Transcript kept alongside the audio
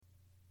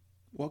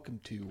Welcome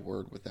to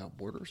Word Without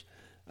Borders.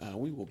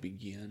 We will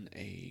begin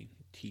a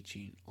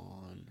teaching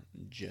on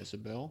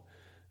Jezebel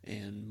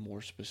and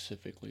more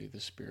specifically the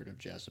spirit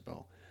of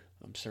Jezebel.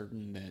 I'm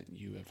certain that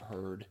you have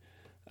heard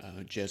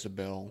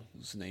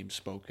Jezebel's name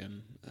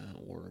spoken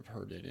or have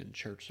heard it in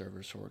church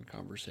service or in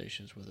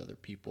conversations with other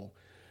people.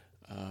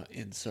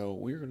 And so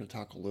we're going to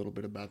talk a little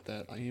bit about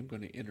that. I am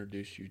going to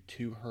introduce you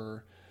to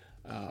her.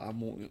 I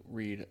won't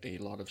read a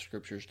lot of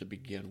scriptures to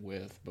begin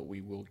with, but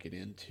we will get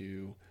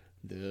into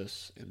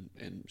this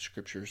and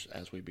scriptures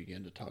as we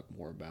begin to talk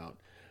more about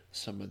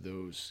some of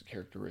those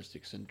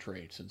characteristics and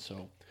traits. And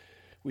so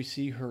we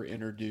see her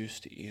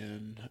introduced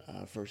in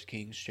 1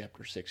 Kings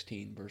chapter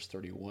 16, verse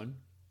 31.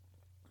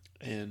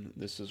 And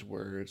this is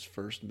where it's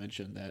first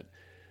mentioned that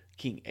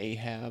King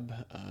Ahab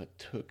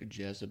took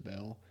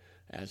Jezebel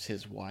as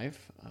his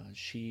wife.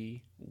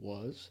 She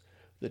was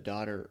the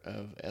daughter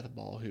of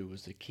Ethbal, who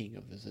was the king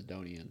of the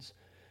Zidonians.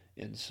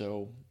 And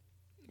so,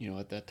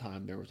 at that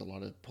time, there was a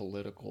lot of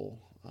political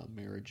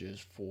marriages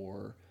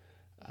for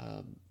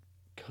um,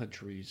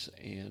 countries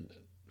and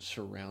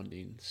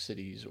surrounding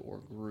cities or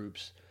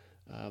groups,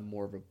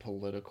 more of a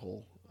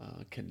political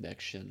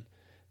connection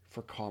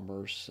for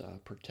commerce,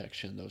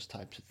 protection, those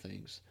types of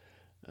things.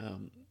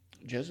 Um,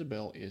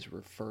 Jezebel is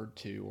referred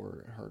to,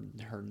 or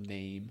her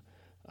name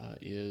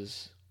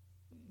is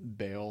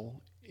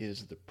Baal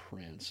is the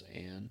prince,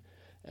 and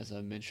as I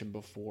mentioned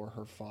before,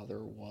 her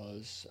father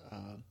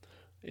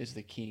is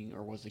the king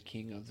or was the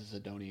king of the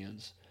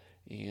Zidonians,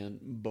 and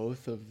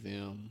both of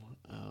them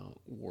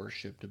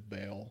worshipped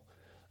Baal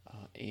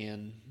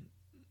and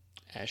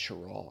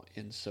Asherah,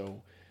 and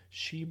so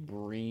she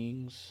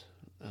brings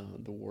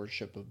the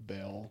worship of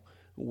Baal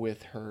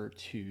with her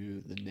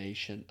to the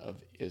nation of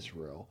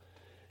Israel.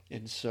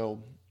 And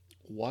so,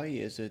 why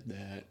is it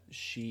that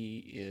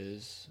she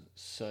is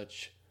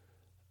such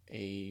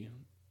a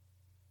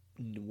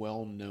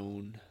well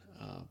known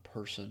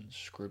person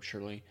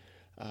scripturally?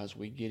 As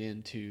we get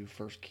into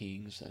First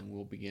Kings, and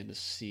we'll begin to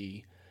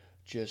see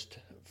just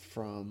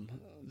from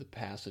the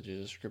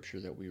passages of scripture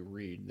that we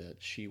read that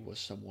she was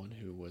someone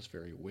who was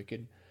very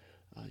wicked.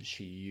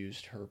 She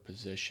used her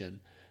position,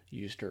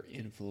 used her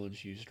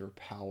influence, used her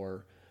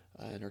power,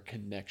 and her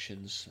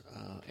connections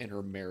and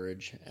her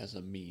marriage as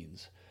a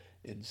means.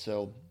 And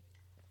so,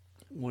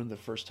 one of the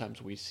first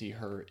times we see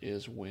her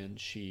is when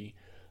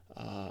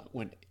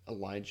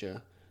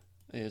Elijah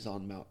is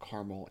on Mount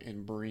Carmel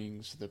and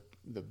brings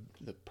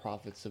the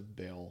prophets of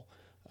Baal,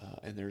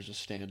 and there's a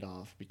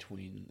standoff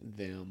between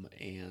them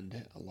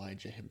and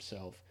Elijah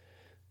himself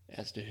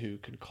as to who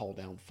could call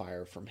down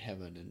fire from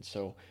heaven. And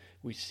so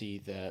we see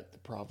that the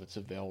prophets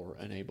of Baal were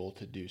unable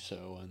to do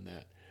so, and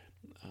that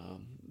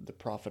the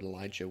prophet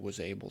Elijah was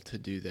able to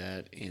do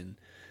that, and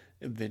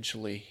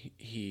eventually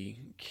he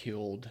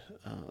killed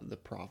the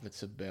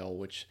prophets of Baal,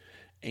 which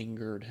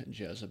angered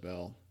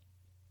Jezebel,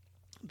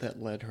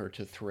 that led her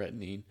to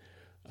threatening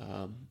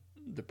um,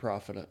 the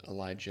prophet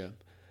Elijah.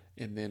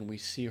 And then we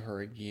see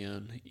her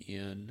again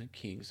in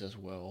Kings as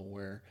well,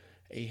 where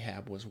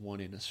Ahab was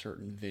wanting a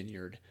certain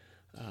vineyard,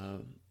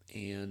 um,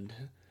 and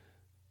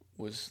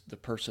was the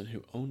person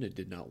who owned it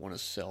did not want to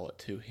sell it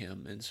to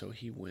him, and so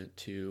he went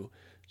to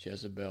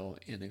Jezebel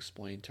and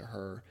explained to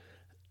her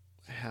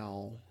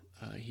how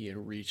he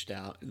had reached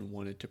out and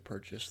wanted to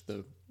purchase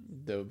the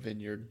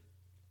vineyard,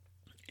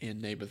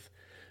 and Naboth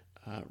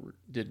uh,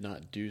 did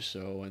not do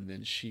so, and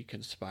then she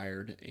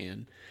conspired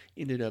and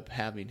ended up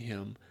having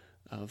him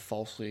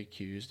falsely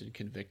accused and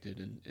convicted,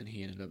 and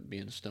he ended up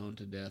being stoned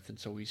to death. And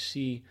so we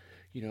see,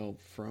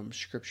 from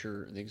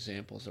Scripture, the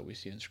examples that we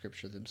see in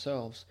Scripture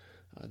themselves,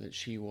 that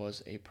she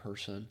was a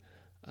person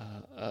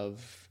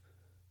of,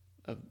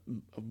 of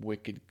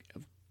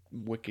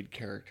wicked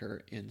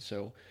character, and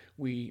so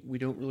we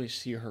don't really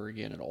see her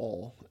again at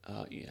all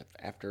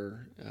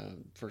after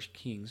First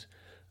Kings.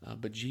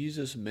 But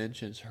Jesus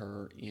mentions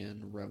her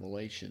in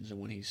Revelations, and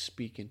when he's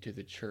speaking to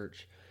the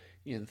church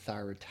in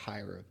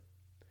Thyatira,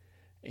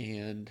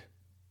 and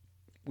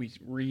we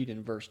read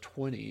in verse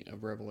 20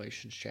 of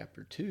Revelation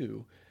chapter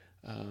 2,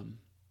 um,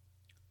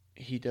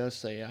 he does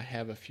say, I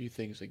have a few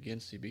things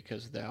against thee,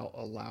 because thou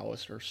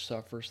allowest or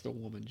sufferest the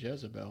woman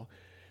Jezebel,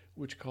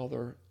 which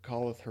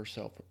calleth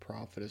herself a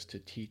prophetess, to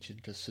teach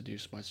and to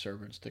seduce my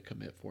servants to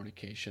commit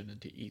fornication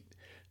and to eat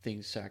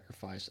things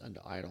sacrificed unto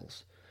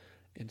idols.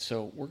 And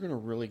so we're going to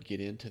really get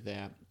into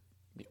that.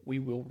 We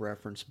will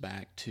reference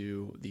back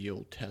to the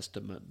Old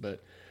Testament,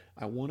 but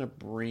I want to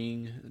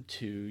bring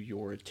to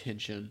your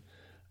attention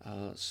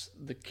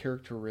the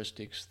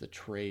characteristics, the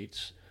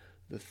traits,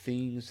 the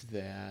things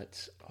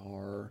that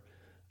are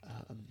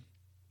um,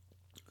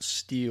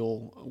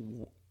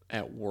 still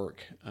at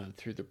work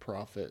through the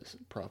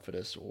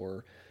prophetess,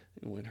 or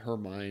in her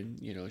mind,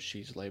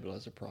 she's labeled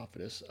as a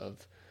prophetess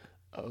of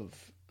of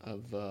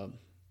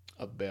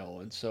of Baal.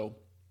 And so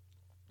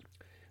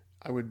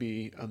I would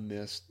be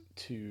amiss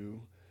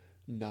to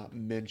not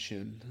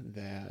mention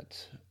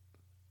that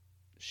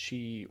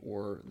she,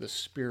 or the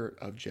spirit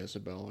of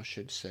Jezebel, I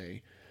should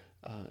say,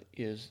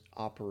 is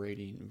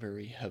operating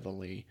very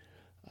heavily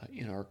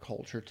in our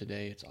culture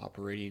today. It's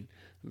operating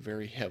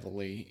very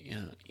heavily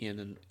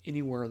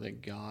anywhere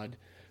that God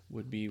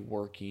would be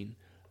working.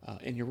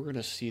 And you're going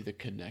to see the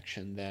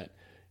connection that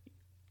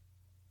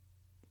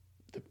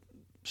the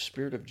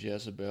spirit of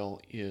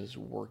Jezebel is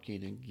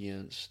working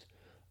against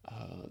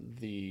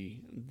the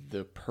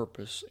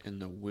purpose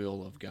and the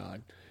will of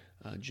God.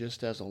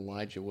 Just as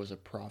Elijah was a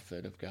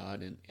prophet of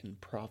God,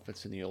 and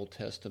prophets in the Old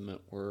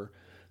Testament were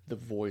the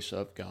voice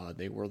of God,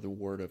 they were the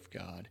word of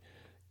God,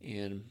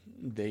 and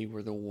they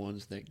were the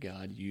ones that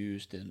God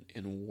used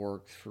and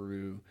worked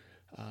through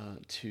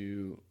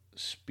to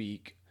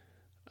speak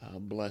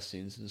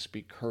blessings and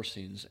speak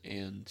cursings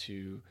and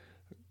to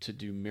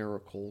do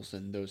miracles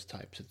and those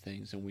types of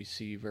things. And we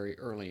see very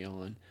early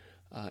on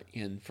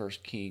in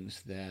First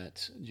Kings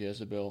that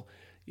Jezebel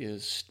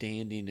is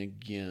standing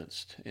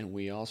against, and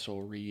we also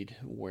read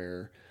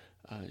where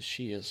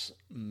she has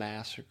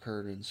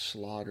massacred and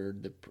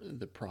slaughtered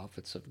the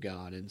prophets of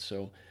God. And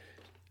so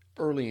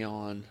early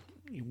on,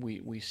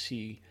 we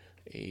see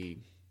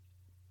in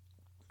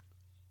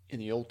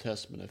the Old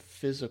Testament a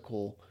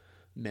physical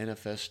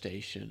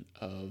manifestation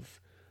of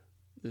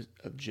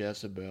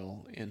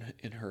Jezebel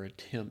in her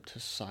attempt to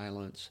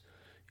silence,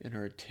 in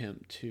her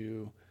attempt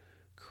to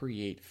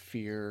create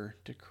fear,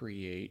 to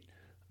create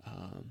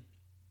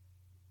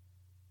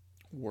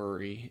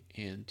worry,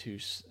 and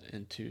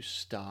to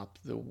stop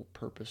the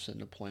purpose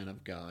and the plan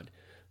of God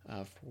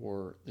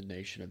for the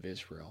nation of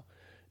Israel.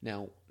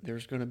 Now,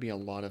 there's going to be a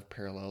lot of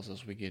parallels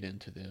as we get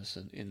into this,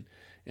 and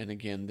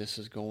again, this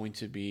is going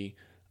to be.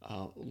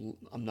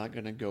 I'm not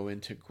going to go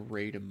into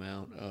great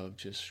amount of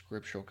just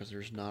scriptural because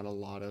there's not a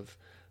lot of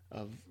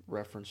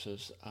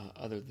references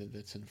other than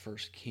that's in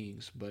First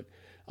Kings, but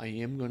I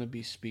am going to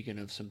be speaking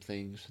of some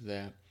things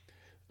that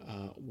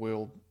I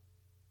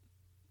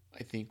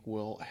think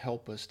will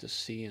help us to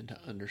see and to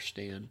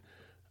understand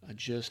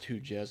just who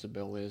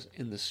Jezebel is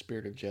in the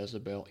spirit of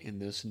Jezebel in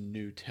this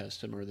New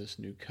Testament or this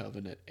New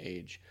Covenant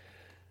age.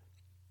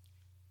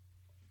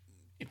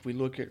 If we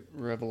look at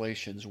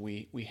Revelations,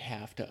 we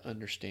have to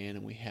understand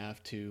and we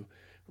have to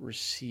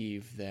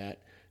receive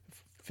that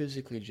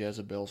physically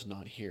Jezebel's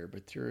not here,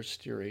 but there is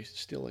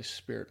still a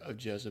spirit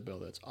of Jezebel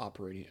that's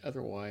operating.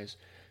 Otherwise,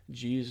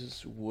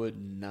 Jesus would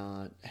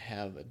not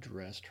have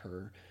addressed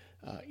her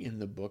in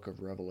the book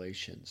of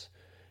Revelations.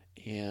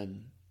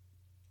 And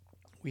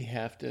we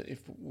have to,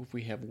 if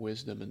we have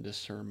wisdom and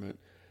discernment,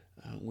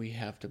 we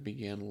have to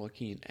begin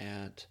looking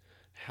at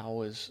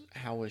how is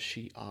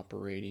she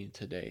operating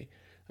today?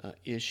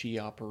 Is she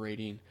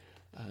operating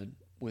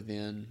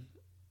within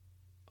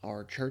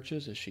our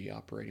churches? Is she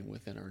operating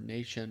within our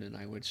nation? And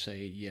I would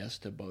say yes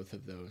to both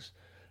of those.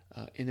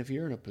 And if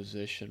you're in a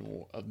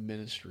position of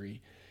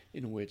ministry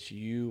in which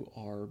you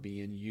are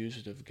being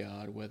used of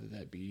God, whether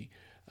that be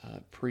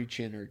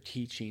preaching or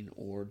teaching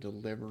or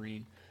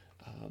delivering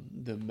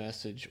the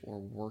message or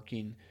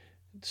working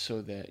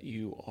so that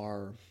you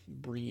are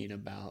bringing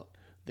about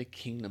the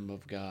kingdom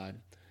of God,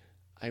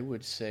 I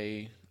would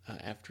say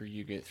after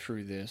you get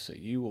through this that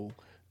you will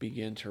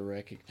begin to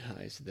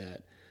recognize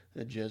that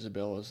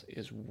Jezebel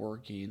is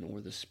working,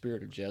 or the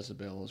spirit of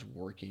Jezebel is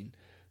working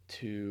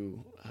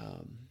to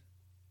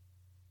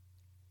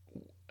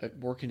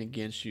working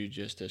against you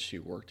just as she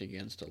worked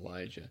against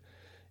Elijah.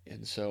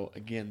 And so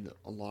again,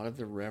 a lot of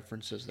the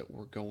references that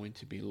we're going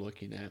to be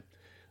looking at,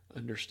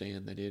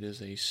 understand that it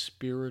is a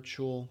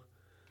spiritual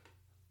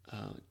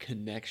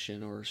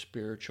connection or a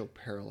spiritual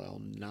parallel,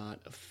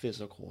 not a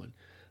physical one.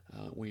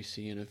 We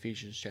see in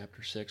Ephesians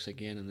chapter 6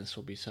 again, and this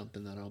will be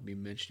something that I'll be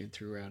mentioning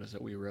throughout, is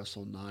that we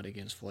wrestle not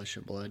against flesh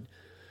and blood,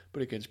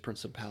 but against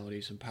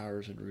principalities and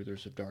powers and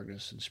rulers of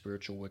darkness and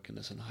spiritual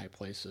wickedness in high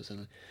places.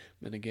 And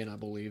again, I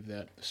believe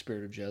that the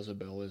spirit of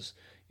Jezebel is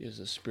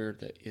a spirit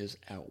that is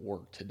at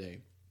work today.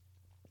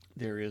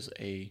 There is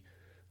a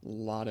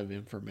lot of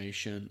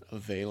information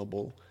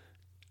available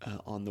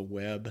on the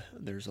web.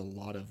 There's a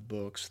lot of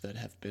books that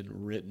have been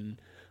written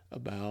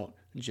about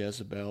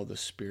Jezebel, the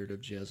spirit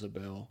of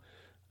Jezebel.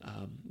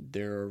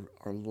 There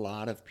are a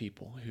lot of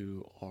people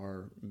who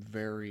are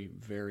very,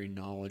 very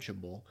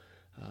knowledgeable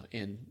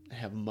and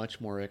have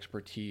much more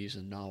expertise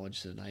and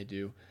knowledge than I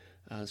do.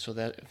 So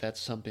that's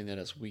something that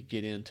as we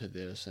get into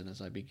this and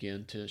as I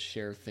begin to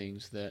share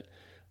things that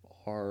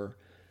are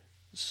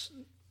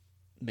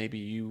maybe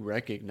you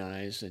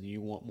recognize and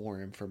you want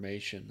more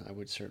information, I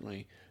would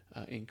certainly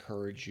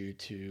encourage you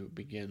to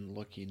begin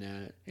looking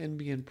at and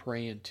begin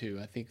praying too.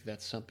 I think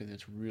that's something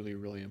that's really,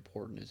 really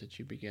important, is that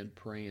you begin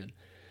praying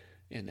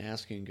and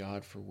asking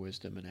God for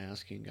wisdom and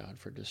asking God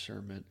for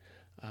discernment.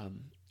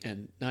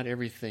 And not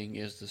everything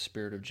is the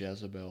spirit of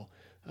Jezebel.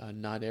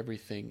 Not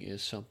everything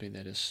is something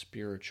that is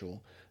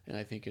spiritual. And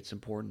I think it's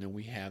important that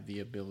we have the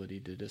ability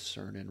to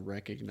discern and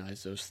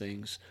recognize those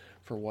things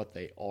for what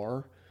they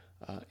are,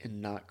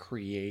 and not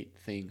create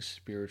things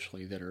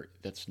spiritually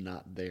that's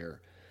not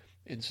there.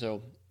 And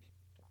so,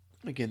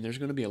 again, there's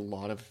going to be a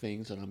lot of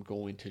things that I'm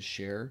going to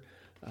share.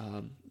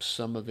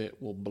 Some of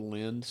it will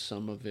blend,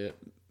 some of it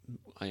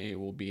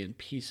will be in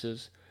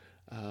pieces.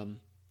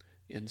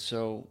 And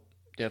so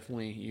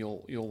definitely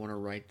you'll want to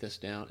write this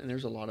down. And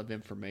there's a lot of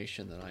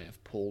information that I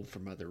have pulled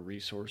from other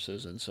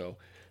resources, and so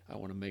I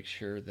want to make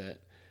sure that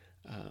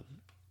um,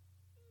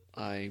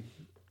 I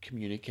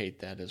communicate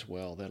that as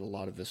well. That a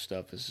lot of this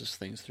stuff is just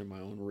things through my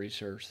own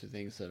research, through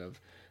things that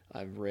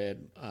I've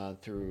read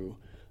through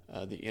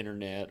the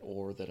internet,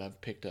 or that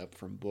I've picked up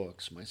from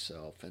books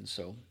myself. And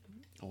so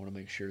I want to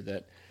make sure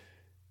that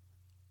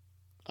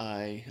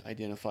I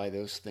identify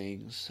those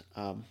things.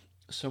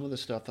 Some of the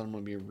stuff that I'm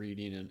going to be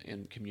reading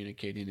and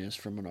communicating is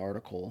from an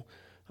article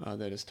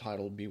that is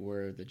titled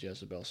 "Beware the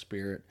Jezebel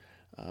Spirit"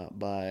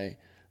 by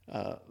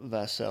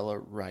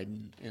Vasella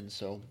Ryden. And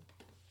so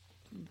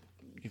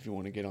if you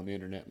want to get on the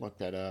internet, look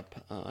that up.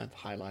 I've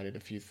highlighted a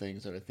few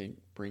things that I think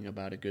bring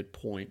about a good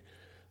point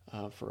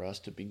for us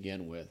to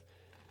begin with.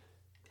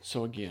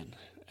 So again,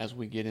 as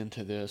we get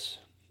into this,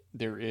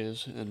 there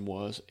is and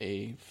was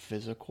a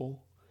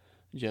physical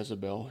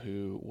Jezebel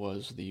who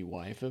was the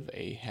wife of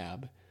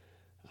Ahab.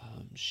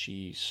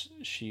 She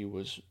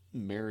was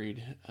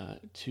married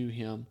to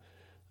him.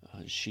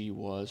 She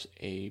was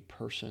a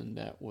person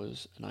that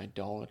was an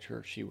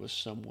idolater. She was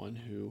someone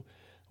who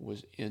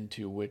was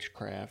into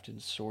witchcraft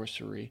and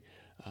sorcery.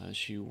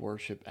 She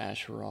worshipped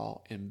Asherah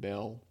and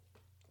Bel.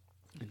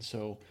 And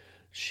so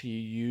she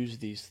used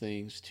these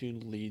things to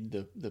lead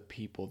the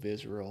people of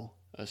Israel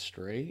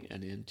astray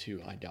and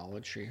into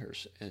idolatry.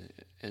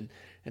 And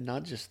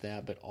not just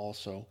that, but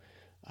also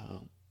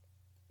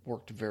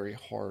worked very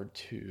hard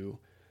to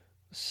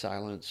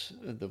silence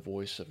the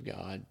voice of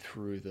God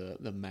through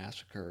the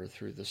massacre,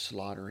 through the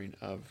slaughtering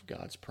of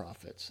God's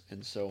prophets.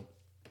 And so,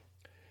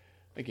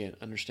 again,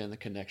 understand the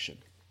connection.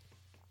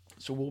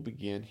 So we'll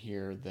begin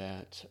here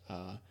that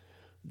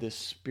this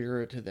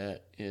spirit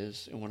that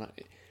is,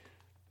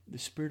 the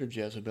spirit of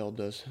Jezebel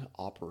does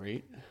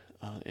operate,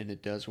 and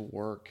it does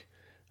work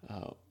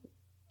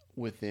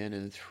within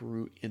and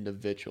through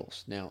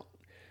individuals. Now,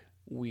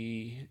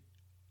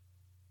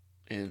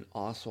 and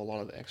also a lot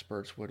of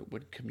experts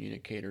would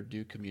communicate or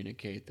do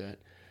communicate that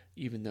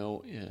even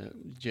though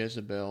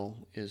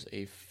Jezebel is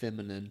a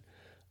feminine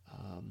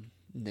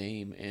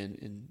name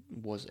and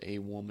was a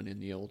woman in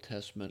the Old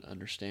Testament,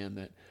 understand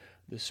that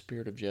the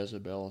spirit of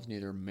Jezebel is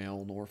neither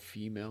male nor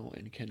female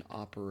and can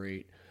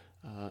operate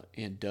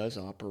and does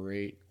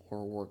operate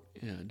or work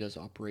does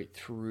operate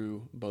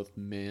through both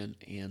men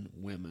and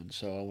women.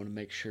 So I want to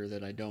make sure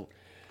that I don't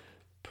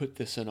put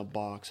this in a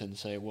box and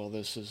say, well,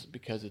 this is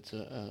because it's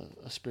a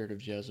spirit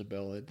of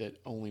Jezebel that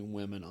only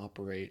women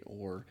operate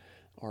or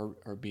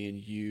are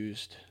being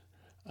used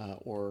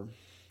or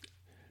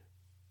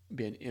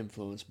being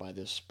influenced by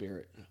this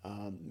spirit.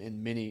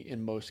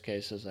 In most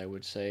cases, I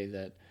would say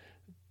that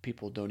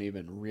people don't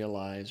even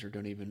realize or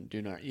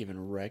do not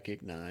even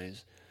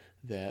recognize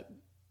that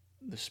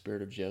the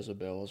spirit of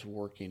Jezebel is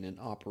working and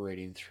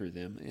operating through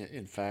them.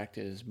 In fact,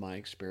 it is my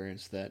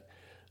experience that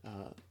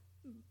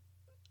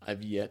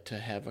I've yet to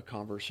have a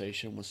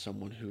conversation with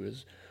someone who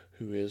is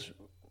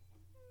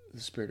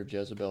the spirit of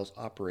Jezebel is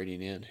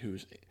operating in,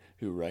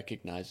 who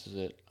recognizes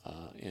it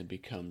and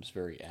becomes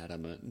very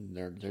adamant, and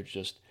they're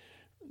just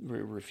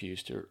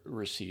refuse to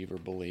receive or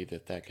believe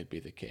that could be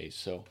the case.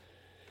 So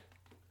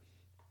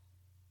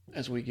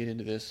as we get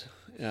into this,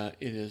 it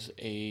is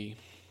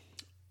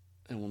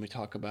and when we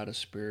talk about the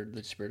spirit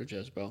of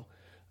Jezebel,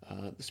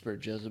 the spirit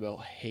of Jezebel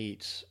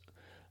hates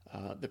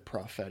the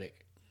prophetic.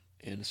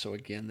 And so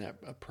again, that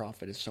a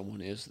prophet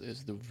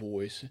is the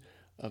voice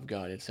of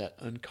God. It's that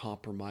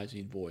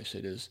uncompromising voice.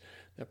 It is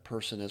that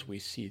person, as we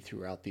see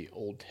throughout the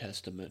Old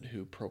Testament,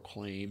 who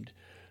proclaimed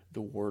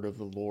the word of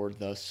the Lord,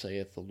 thus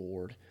saith the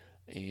Lord,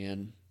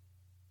 and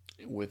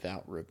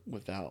without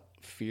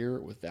fear,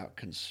 without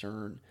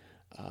concern.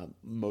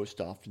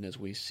 Most often, as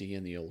we see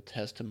in the Old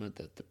Testament,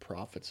 that the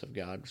prophets of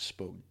God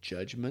spoke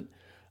judgment,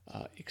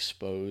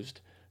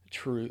 exposed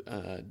truth,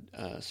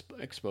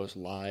 exposed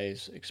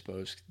lies,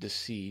 exposed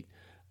deceit,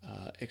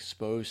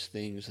 exposed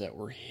things that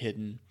were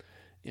hidden,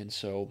 and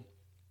so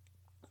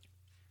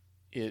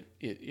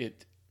the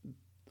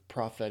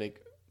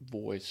prophetic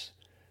voice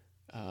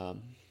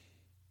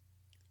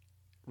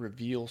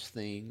reveals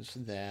things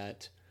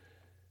that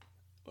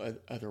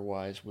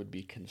otherwise would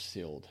be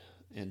concealed,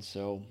 and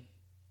so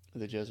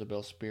the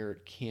Jezebel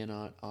spirit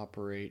cannot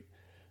operate,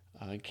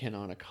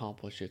 cannot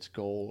accomplish its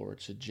goal or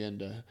its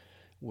agenda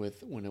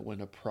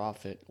when a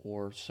prophet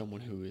or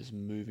someone who is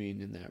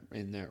moving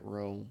in that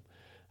realm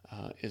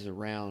is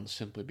around,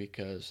 simply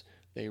because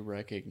they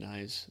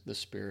recognize the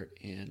spirit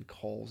and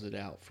calls it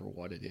out for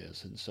what it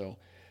is. And so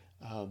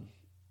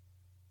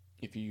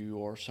if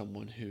you are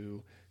someone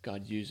who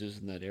God uses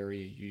in that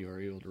area, you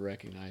are able to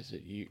recognize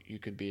it, you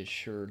can be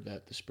assured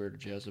that the spirit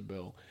of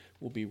Jezebel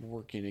will be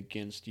working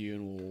against you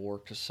and will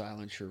work to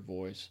silence your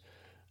voice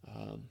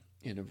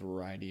in a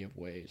variety of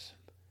ways.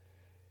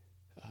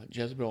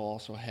 Jezebel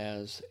also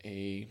has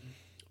a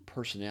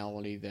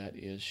personality that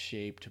is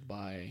shaped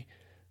by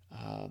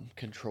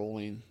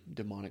controlling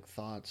demonic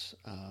thoughts.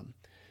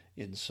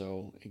 And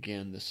so,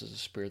 again, this is a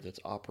spirit that's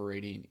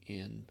operating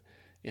in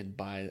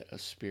by a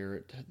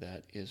spirit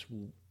that is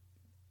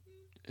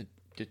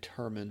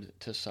determined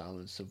to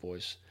silence the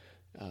voice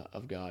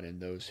of God in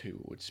those who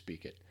would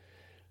speak it.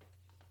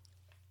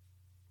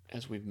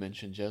 As we've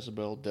mentioned,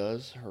 Jezebel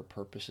does her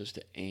purpose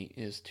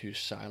is to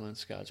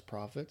silence God's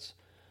prophets,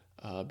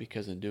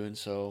 because in doing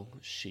so,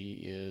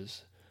 she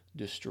is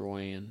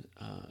destroying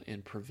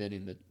and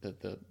preventing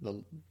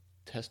the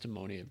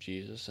testimony of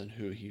Jesus and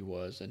who he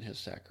was and his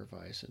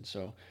sacrifice. And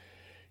so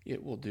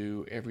it will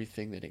do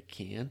everything that it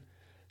can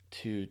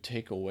to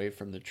take away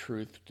from the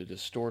truth, to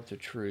distort the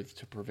truth,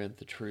 to prevent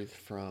the truth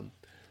from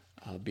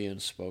being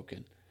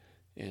spoken.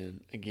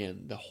 And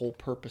again, the whole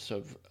purpose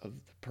of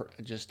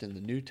just in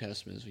the New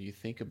Testament is when you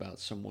think about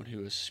someone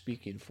who is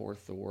speaking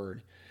forth the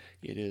word,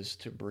 it is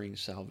to bring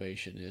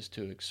salvation, it is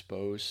to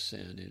expose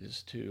sin, it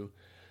is to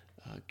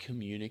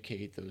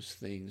communicate those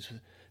things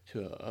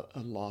to a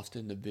lost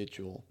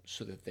individual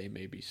so that they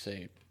may be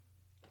saved.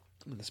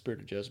 And the spirit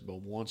of Jezebel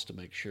wants to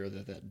make sure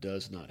that that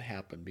does not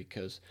happen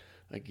because,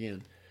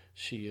 again,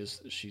 she's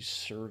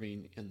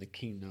serving in the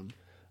kingdom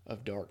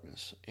of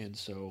darkness. And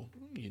so,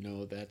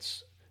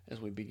 that's as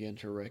we begin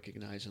to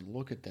recognize and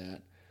look at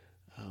that,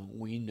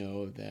 we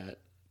know that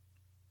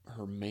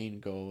her main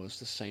goal is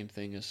the same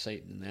thing as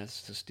Satan, and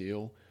that's to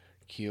steal,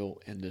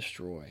 kill, and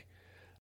destroy.